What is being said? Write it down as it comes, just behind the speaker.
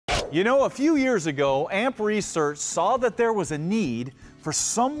You know, a few years ago, AMP Research saw that there was a need for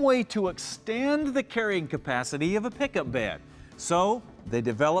some way to extend the carrying capacity of a pickup bed. So they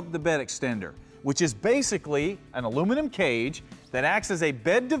developed the bed extender, which is basically an aluminum cage that acts as a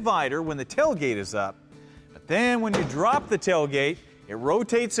bed divider when the tailgate is up. But then when you drop the tailgate, it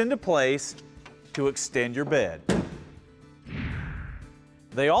rotates into place to extend your bed.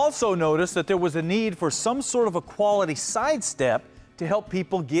 They also noticed that there was a need for some sort of a quality side step to help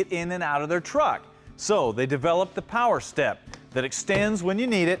people get in and out of their truck. So they developed the power step that extends when you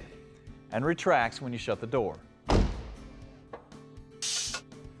need it and retracts when you shut the door.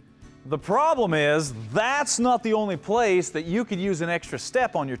 The problem is, that's not the only place that you could use an extra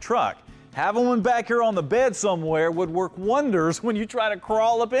step on your truck. Having one back here on the bed somewhere would work wonders when you try to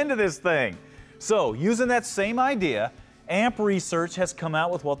crawl up into this thing. So, using that same idea, AMP Research has come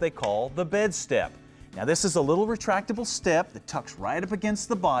out with what they call the bed step. Now, this is a little retractable step that tucks right up against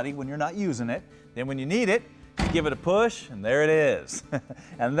the body when you're not using it. Then when you need it, you give it a push, and there it is.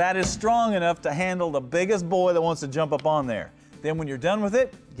 And that is strong enough to handle the biggest boy that wants to jump up on there. Then when you're done with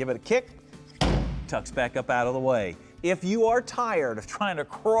it, give it a kick, tucks back up out of the way. If you are tired of trying to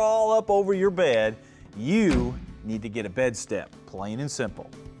crawl up over your bed, you need to get a bed step, plain and simple.